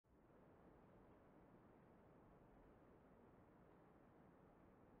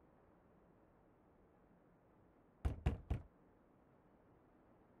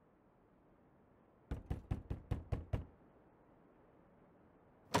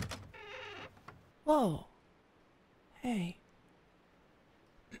Whoa. Hey.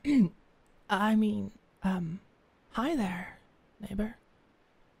 I mean, hi there, neighbor.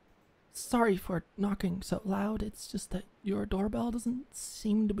 Sorry for knocking so loud. It's just that your doorbell doesn't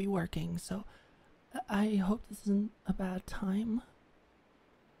seem to be working, so I hope this isn't a bad time.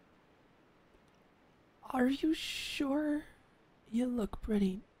 Are you sure? You look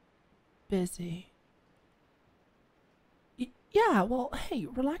pretty busy. Yeah, well, hey,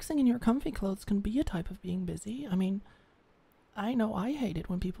 relaxing in your comfy clothes can be a type of being busy. I mean, I know I hate it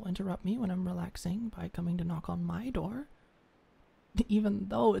when people interrupt me when I'm relaxing by coming to knock on my door. Even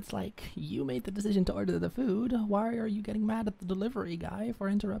though it's like you made the decision to order the food, why are you getting mad at the delivery guy for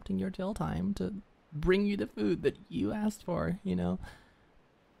interrupting your chill time to bring you the food that you asked for, you know?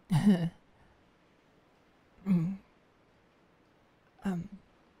 um,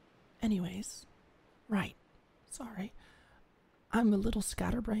 anyways, right. Sorry. I'm a little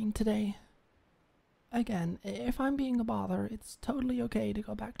scatterbrained today. Again, if I'm being a bother, it's totally okay to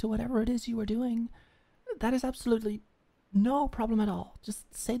go back to whatever it is you were doing. That is absolutely no problem at all.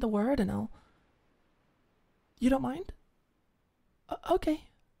 Just say the word and I'll. You don't mind? Okay.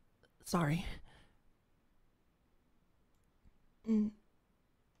 Sorry. Mm,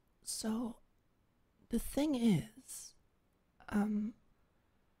 so, the thing is, um,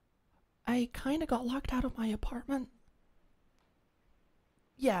 I kinda got locked out of my apartment.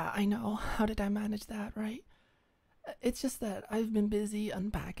 Yeah, I know. How did I manage that, right? It's just that I've been busy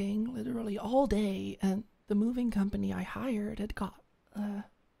unpacking literally all day, and the moving company I hired had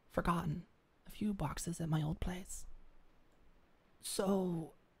forgotten a few boxes at my old place.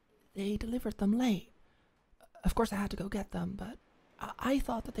 So, they delivered them late. Of course, I had to go get them, but I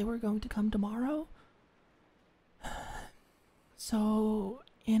thought that they were going to come tomorrow. So,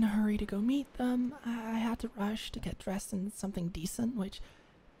 in a hurry to go meet them, I had to rush to get dressed in something decent, which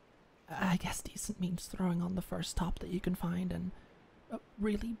I guess decent means throwing on the first top that you can find and a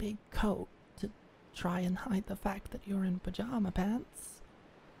really big coat to try and hide the fact that you're in pajama pants.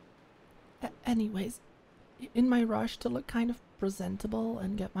 Anyways, in my rush to look kind of presentable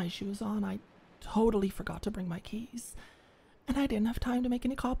and get my shoes on, I totally forgot to bring my keys. And I didn't have time to make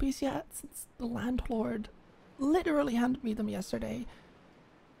any copies yet since the landlord literally handed me them yesterday.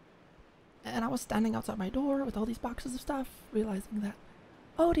 And I was standing outside my door with all these boxes of stuff, realizing that,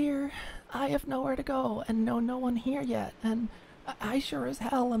 oh dear, I have nowhere to go and no one here yet, and I sure as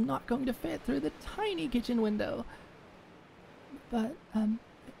hell am not going to fit through the tiny kitchen window. But,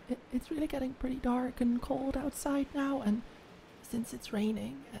 it's really getting pretty dark and cold outside now, and since it's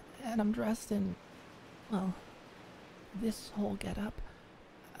raining and I'm dressed in, well, this whole getup,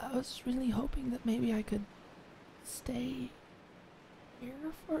 I was really hoping that maybe I could stay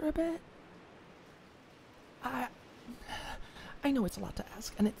here for a bit. I I know it's a lot to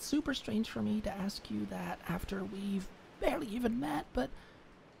ask, and it's super strange for me to ask you that after we've barely even met, but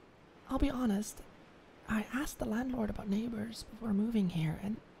I'll be honest, I asked the landlord about neighbors before moving here,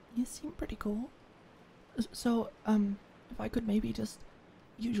 and you seem pretty cool. So, if I could maybe just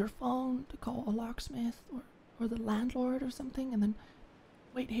use your phone to call a locksmith or the landlord or something, and then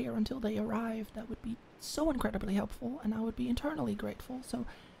wait here until they arrive, that would be so incredibly helpful, and I would be eternally grateful. So,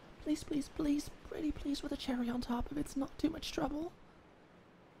 please, please, please, pretty please with a cherry on top if it's not too much trouble.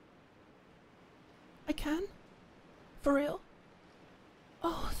 I can? For real?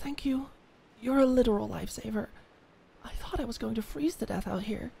 Oh, thank you. You're a literal lifesaver. I thought I was going to freeze to death out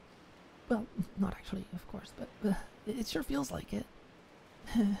here. Well, not actually, of course, but it sure feels like it.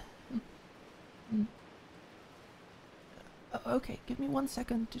 Okay, give me 1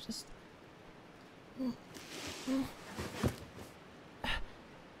 second to just.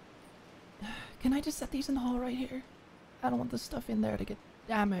 Can I just set these in the hall right here? I don't want the stuff in there to get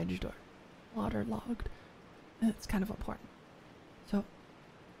damaged or waterlogged. It's kind of important. So,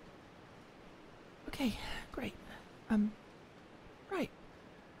 okay, great. Right,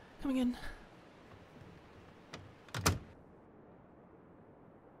 coming in.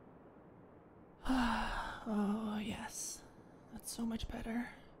 Oh, yes. That's so much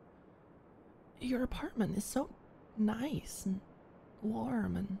better. Your apartment is so nice and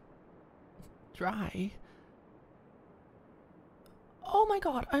warm and dry. Oh my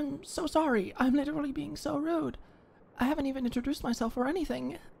god, I'm so sorry. I'm literally being so rude. I haven't even introduced myself or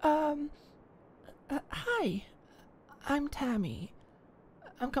anything. Hi. I'm Tammy.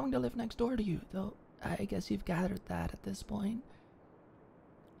 I'm coming to live next door to you, though I guess you've gathered that at this point.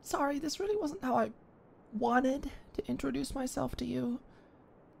 Sorry, this really wasn't how I wanted to introduce myself to you.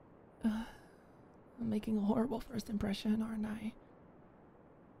 I'm making a horrible first impression, aren't I?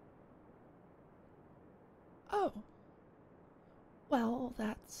 Oh. Well,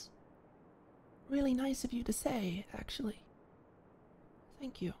 that's really nice of you to say, actually.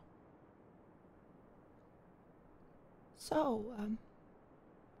 Thank you. So,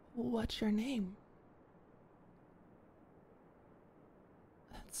 what's your name?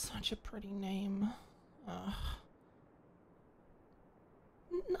 That's such a pretty name. Ugh.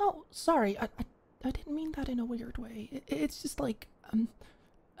 No, sorry, I didn't mean that in a weird way. It's just like,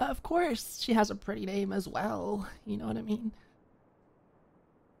 of course she has a pretty name as well, you know what I mean?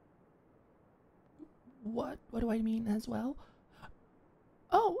 What do I mean as well?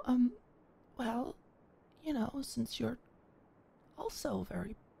 Oh, well, since you're also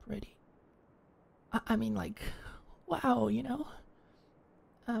very pretty. I mean, like, wow,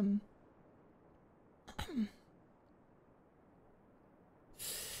 Um,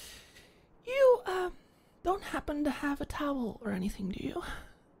 you, don't happen to have a towel or anything, do you?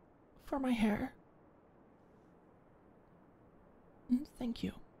 For my hair? Thank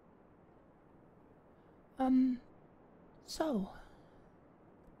you. Um, so,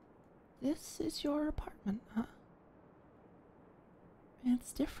 this is your apartment, huh?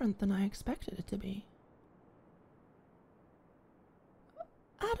 It's different than I expected it to be.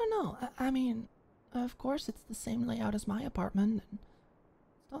 I don't know. I mean, of course it's the same layout as my apartment, and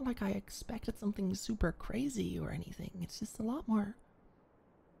it's not like I expected something super crazy or anything. It's just a lot more,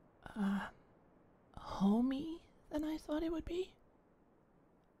 uh, homey than I thought it would be.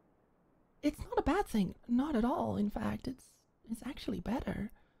 It's not a bad thing, not at all. In fact, it's actually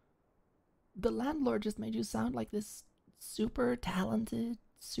better. The landlord just made you sound like this super talented,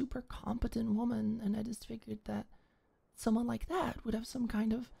 super competent woman, and I just figured that someone like that would have some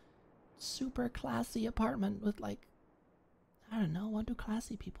kind of super classy apartment with, like, I don't know, what do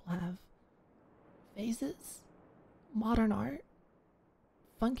classy people have? Vases? Modern art?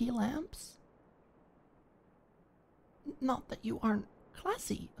 Funky lamps? Not that you aren't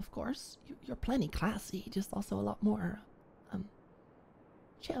classy, of course. You're plenty classy, just also a lot more,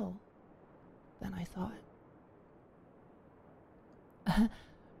 chill than I thought.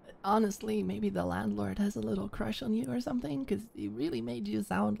 Honestly, maybe the landlord has a little crush on you or something, because he really made you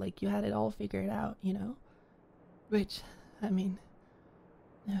sound like you had it all figured out, you know? Which, I mean,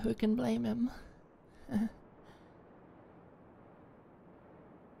 who can blame him?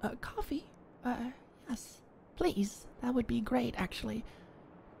 Coffee? Yes. Please, that would be great, actually.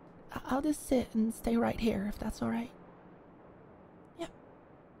 I'll just sit and stay right here, if that's alright. Yep.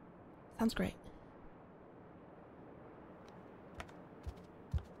 Sounds great.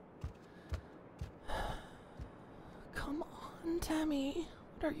 Come on, Tammy.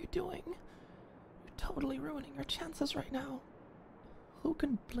 What are you doing? You're totally ruining your chances right now. Who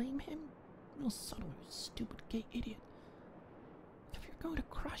can blame him? No son of a stupid gay idiot. If you're going to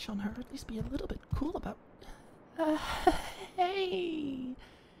crush on her, at least be a little bit cool about... Uh, hey!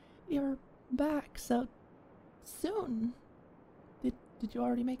 You're back so soon. Did you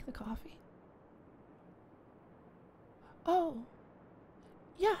already make the coffee? Oh.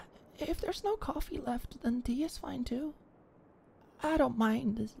 Yeah, if there's no coffee left, then tea is fine too. I don't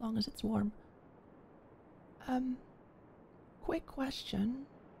mind as long as it's warm. Quick question.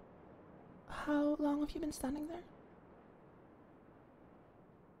 How long have you been standing there?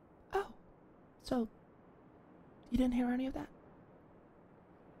 Oh, so you didn't hear any of that?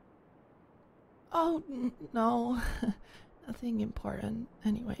 Oh, no. Nothing important.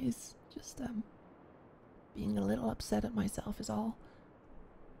 Anyways, just, being a little upset at myself is all.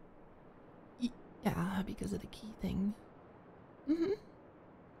 Yeah, because of the key thing.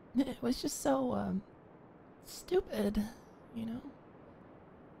 It was just so, stupid, you know?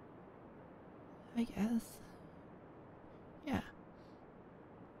 I guess. Yeah.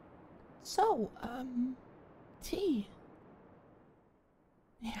 So, tea.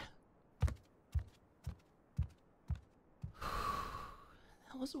 Yeah.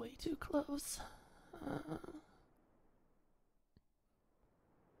 That was way too close.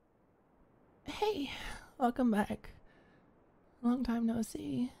 Hey, welcome back. Long time no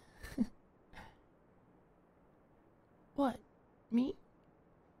see. What? Me?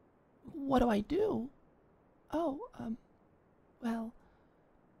 What do I do? Oh, well,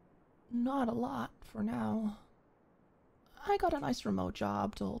 not a lot for now. I got a nice remote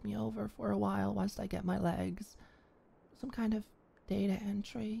job to hold me over for a while whilst I get my legs. Some kind of data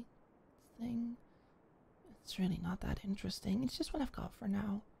entry thing. It's really not that interesting. It's just what I've got for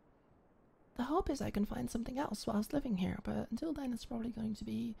now. The hope is I can find something else whilst living here, but until then it's probably going to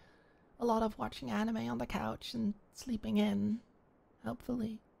be a lot of watching anime on the couch and sleeping in,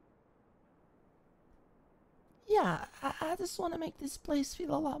 hopefully. Yeah, I just want to make this place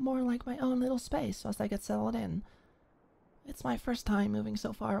feel a lot more like my own little space whilst I get settled in. It's my first time moving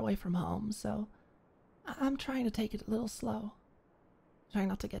so far away from home, so I'm trying to take it a little slow. Trying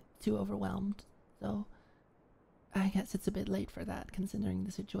not to get too overwhelmed, though I guess it's a bit late for that, considering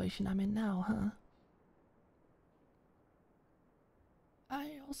the situation I'm in now, huh?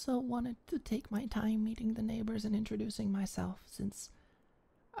 I also wanted to take my time meeting the neighbors and introducing myself, since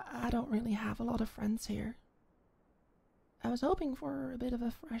I don't really have a lot of friends here. I was hoping for a bit of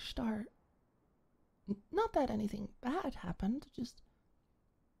a fresh start. Not that anything bad happened, just,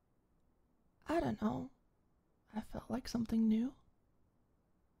 I don't know. I felt like something new.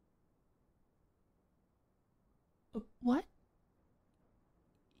 What?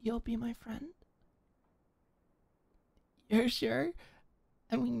 You'll be my friend? You're sure?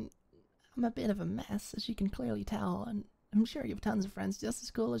 I mean, I'm a bit of a mess, as you can clearly tell, and I'm sure you have tons of friends just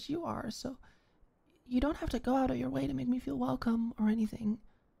as cool as you are, so you don't have to go out of your way to make me feel welcome or anything.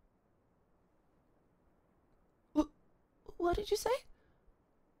 What did you say?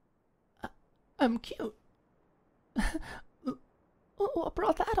 I'm cute. What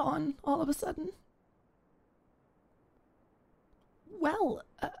brought that on all of a sudden? Well,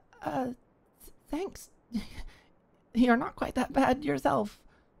 thanks. You're not quite that bad yourself.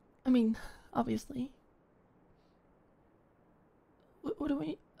 I mean, obviously. What do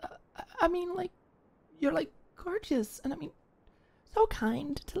we... I mean, like, you're, like, gorgeous, and I mean, so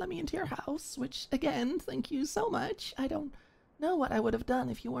kind to let me into your house, which, again, thank you so much. I don't know what I would have done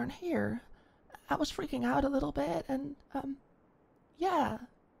if you weren't here. I was freaking out a little bit, and, yeah,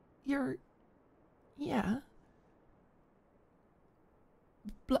 you're... yeah.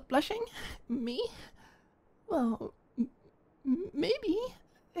 Blushing? Me? Well, maybe.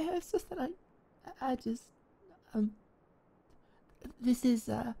 It's just that I just, this is,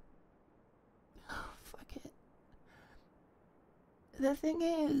 oh, fuck it. The thing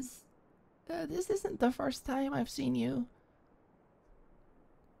is, this isn't the first time I've seen you.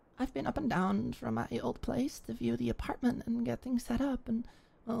 I've been up and down from my old place to view the apartment and get things set up, and,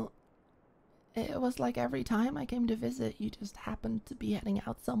 well, it was like every time I came to visit, you just happened to be heading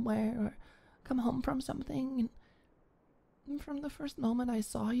out somewhere or come home from something, and from the first moment I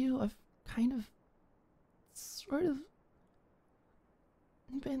saw you, I've kind of, sort of,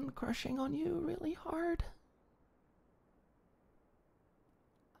 been crushing on you really hard.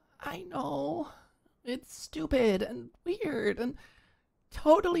 I know, it's stupid and weird and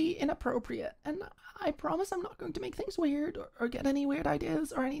totally inappropriate, and I promise I'm not going to make things weird or get any weird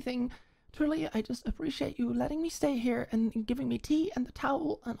ideas or anything. Truly, I just appreciate you letting me stay here and giving me tea and the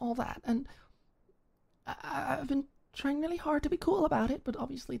towel and all that, and I've been trying really hard to be cool about it, but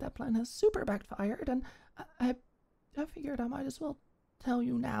obviously that plan has super backfired, and I figured I might as well tell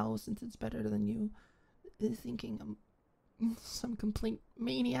you now, since it's better than you thinking I'm some complete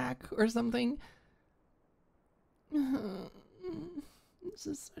maniac or something. This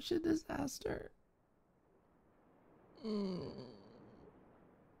is such a disaster.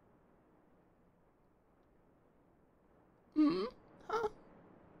 Huh?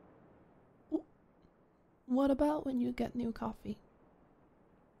 What about when you get new coffee?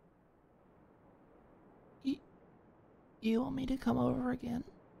 You want me to come over again?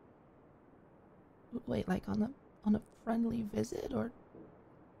 Wait, like on a friendly visit, or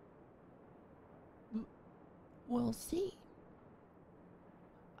we'll see.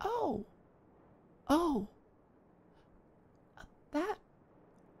 Oh, oh, that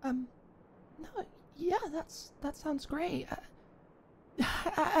no, yeah, that sounds great.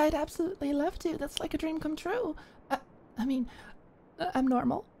 I'd absolutely love to. That's like a dream come true. I mean, I'm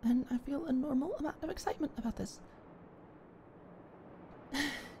normal, and I feel a normal amount of excitement about this.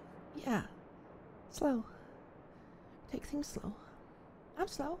 Yeah, slow. Take things slow. I'm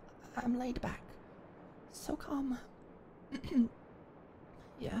slow. I'm laid back. So calm.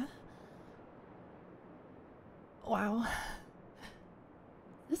 Yeah. Wow.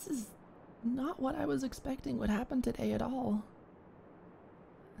 This is not what I was expecting would happen today at all.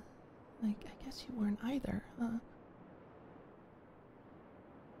 Like, I guess you weren't either, huh?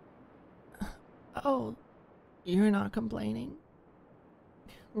 Oh, you're not complaining?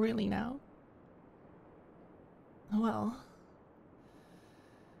 Really now? Well,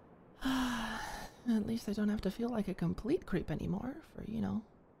 at least I don't have to feel like a complete creep anymore for,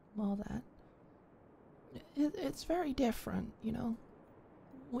 all that. It's very different,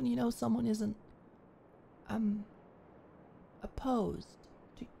 when you know someone isn't, opposed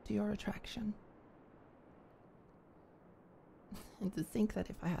to your attraction. And to think that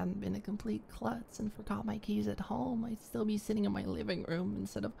if I hadn't been a complete klutz and forgot my keys at home, I'd still be sitting in my living room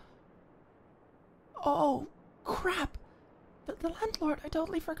instead of... Oh, crap! The landlord, I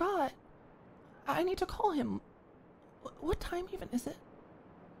totally forgot. I need to call him. What time even is it?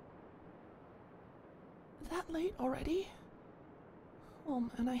 that late already? Oh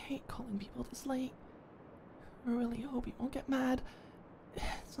man, I hate calling people this late. I really hope you won't get mad.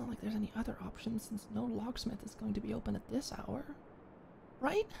 It's not like there's any other options since no locksmith is going to be open at this hour.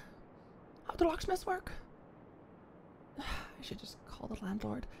 Right? How do locksmiths work? I should just call the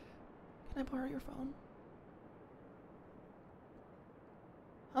landlord. Can I borrow your phone?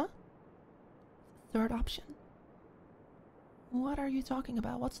 Huh? Third option? What are you talking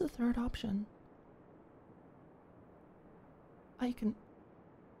about? What's the third option? I can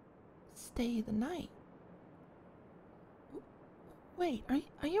stay the night. Wait,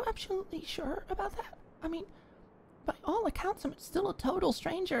 are you absolutely sure about that? I mean, by all accounts, I'm still a total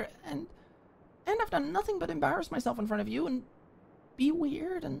stranger, and I've done nothing but embarrass myself in front of you and be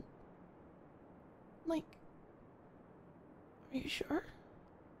weird and like. Are you sure?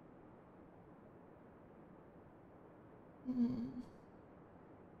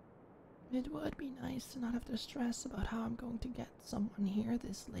 It would be nice to not have to stress about how I'm going to get someone here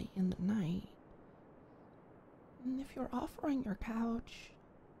this late in the night. And if you're offering your couch...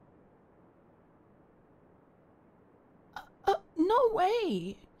 no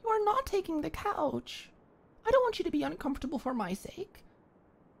way! You are not taking the couch! I don't want you to be uncomfortable for my sake.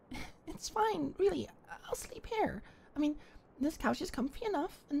 It's fine, really. I'll sleep here. I mean, this couch is comfy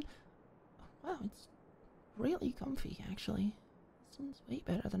enough, and... wow, it's really comfy, actually. This one's way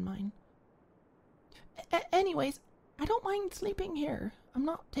better than mine. Anyways, I don't mind sleeping here. I'm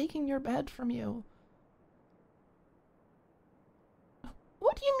not taking your bed from you.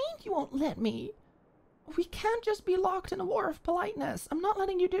 What do you mean you won't let me? We can't just be locked in a war of politeness. I'm not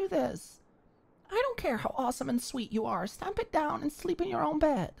letting you do this. I don't care how awesome and sweet you are. Stamp it down and sleep in your own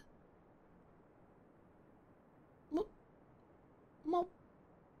bed. Well,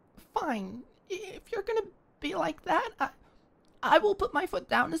 fine. If you're gonna be like that, I will put my foot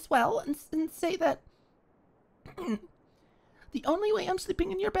down as well and say that the only way I'm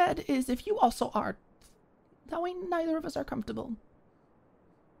sleeping in your bed is if you also are. That way neither of us are comfortable.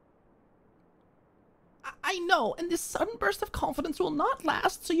 I know, and this sudden burst of confidence will not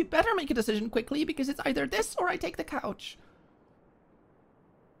last, so you better make a decision quickly because it's either this or I take the couch.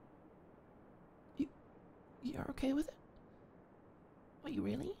 You're okay with it? Are you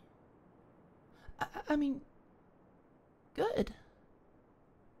really? I mean, good.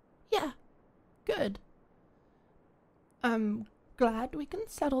 Yeah, good. I'm glad we can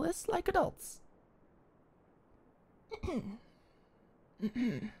settle this like adults.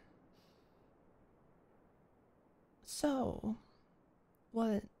 So,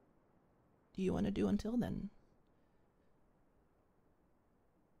 what do you want to do until then?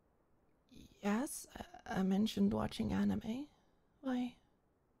 Yes, I mentioned watching anime. Why?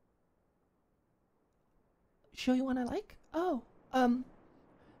 Show you one I like? Oh,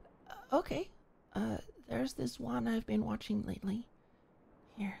 okay. There's this one I've been watching lately.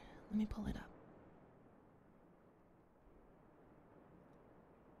 Here, let me pull it up.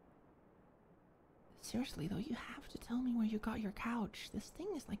 Seriously though, you have to tell me where you got your couch. This thing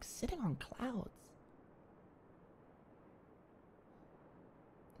is like sitting on clouds.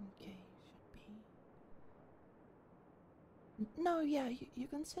 Okay, should be. No, yeah, you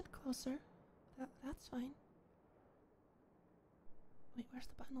can sit closer. That's fine. Wait, where's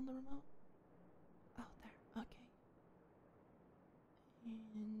the button on the remote? Oh, there. Okay.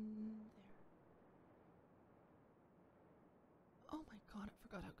 And there. Oh my god, I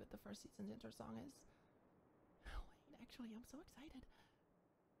forgot how good the first season's intro song is. Oh, wait, actually, I'm so excited.